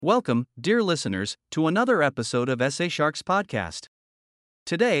Welcome, dear listeners, to another episode of SA Sharks Podcast.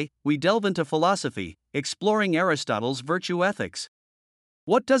 Today, we delve into philosophy, exploring Aristotle's virtue ethics.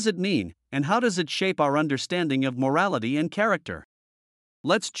 What does it mean, and how does it shape our understanding of morality and character?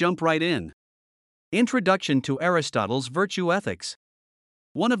 Let's jump right in. Introduction to Aristotle's virtue ethics.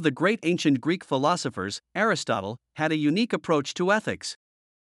 One of the great ancient Greek philosophers, Aristotle, had a unique approach to ethics.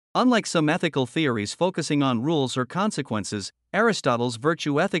 Unlike some ethical theories focusing on rules or consequences, Aristotle's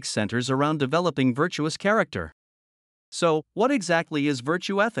virtue ethics centers around developing virtuous character. So, what exactly is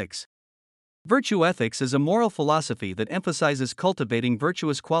virtue ethics? Virtue ethics is a moral philosophy that emphasizes cultivating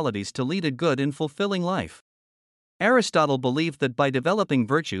virtuous qualities to lead a good and fulfilling life. Aristotle believed that by developing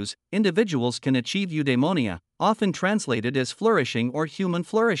virtues, individuals can achieve eudaimonia, often translated as flourishing or human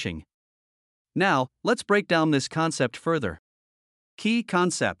flourishing. Now, let's break down this concept further. Key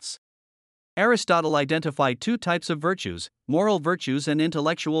concepts. Aristotle identified two types of virtues: moral virtues and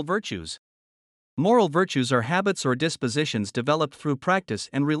intellectual virtues. Moral virtues are habits or dispositions developed through practice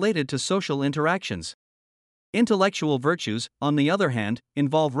and related to social interactions. Intellectual virtues, on the other hand,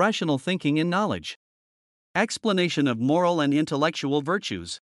 involve rational thinking and knowledge. Explanation of moral and intellectual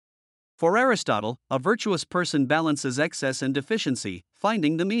virtues. For Aristotle, a virtuous person balances excess and deficiency,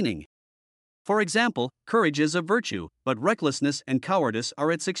 finding the meaning. For example, courage is a virtue, but recklessness and cowardice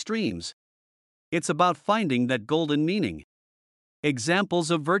are its extremes. It's about finding that golden meaning.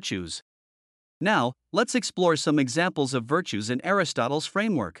 Examples of virtues. Now, let's explore some examples of virtues in Aristotle's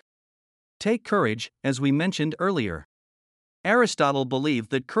framework. Take courage, as we mentioned earlier. Aristotle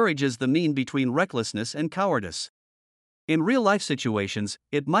believed that courage is the mean between recklessness and cowardice. In real-life situations,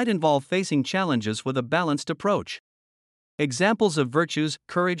 it might involve facing challenges with a balanced approach. Examples of virtues: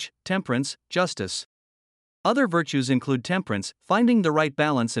 courage, temperance, justice. Other virtues include temperance, finding the right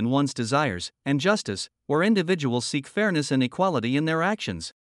balance in one's desires, and justice, where individuals seek fairness and equality in their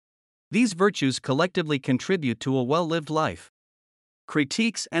actions. These virtues collectively contribute to a well-lived life.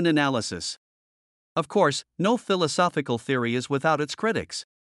 Critiques and analysis. Of course, no philosophical theory is without its critics.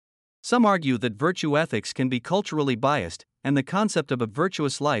 Some argue that virtue ethics can be culturally biased, and the concept of a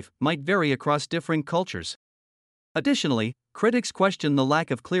virtuous life might vary across different cultures. Additionally, critics question the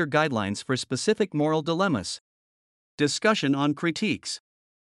lack of clear guidelines for specific moral dilemmas. Discussion on critiques.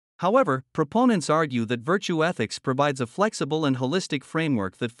 However, proponents argue that virtue ethics provides a flexible and holistic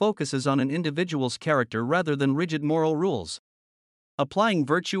framework that focuses on an individual's character rather than rigid moral rules. Applying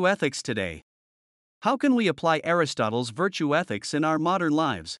virtue ethics today. How can we apply Aristotle's virtue ethics in our modern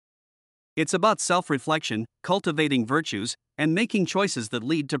lives? It's about self-reflection, cultivating virtues, and making choices that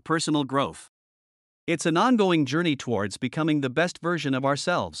lead to personal growth. It's an ongoing journey towards becoming the best version of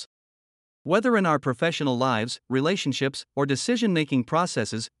ourselves. Whether in our professional lives, relationships, or decision-making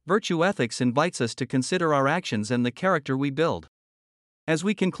processes, virtue ethics invites us to consider our actions and the character we build. As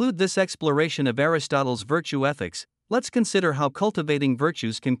we conclude this exploration of Aristotle's virtue ethics, let's consider how cultivating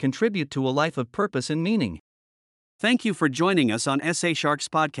virtues can contribute to a life of purpose and meaning. Thank you for joining us on SA Sharks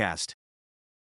Podcast.